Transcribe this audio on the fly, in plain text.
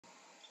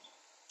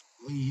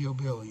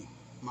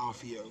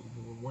Leehillbillymafia,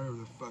 or whatever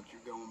the fuck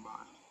you're going by.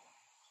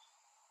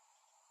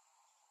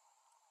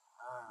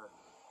 Uh,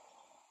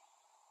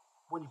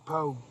 Winnie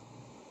Poe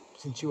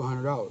sent you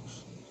 $100.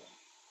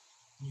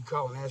 You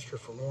call and ask her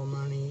for more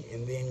money,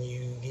 and then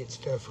you get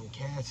stuff from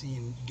Cassie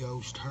and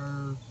ghost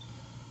her.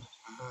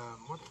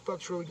 What the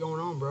fuck's really going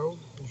on, bro?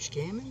 Are you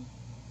scamming?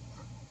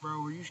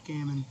 Bro, are you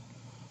scamming?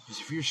 Because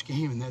if you're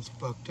scamming, that's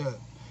fucked up.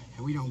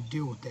 And we don't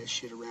deal with that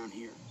shit around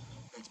here.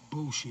 That's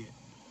bullshit.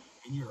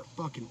 And you're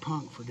a fucking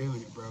punk for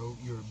doing it, bro.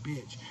 You're a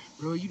bitch.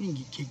 Really, you didn't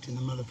get kicked in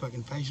the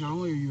motherfucking face. Not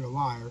only are you a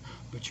liar,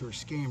 but you're a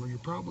scammer. You're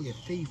probably a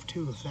thief,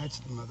 too, if that's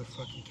the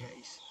motherfucking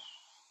case.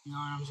 You know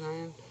what I'm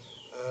saying?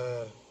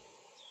 Uh,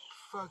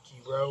 Fuck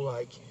you, bro.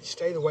 Like,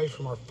 stay away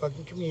from our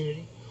fucking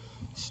community.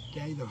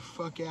 Stay the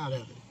fuck out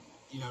of it.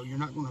 You know, you're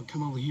not going to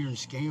come over here and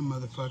scam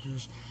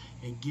motherfuckers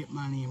and get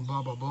money and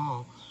blah, blah,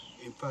 blah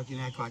and fucking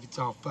act like it's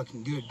all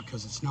fucking good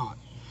because it's not.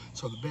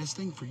 So the best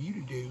thing for you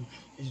to do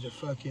is to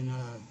fucking,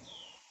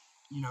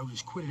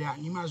 just quit it out.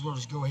 And you might as well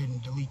just go ahead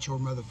and delete your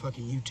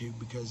motherfucking YouTube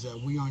because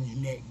we on your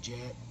neck,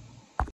 Jack.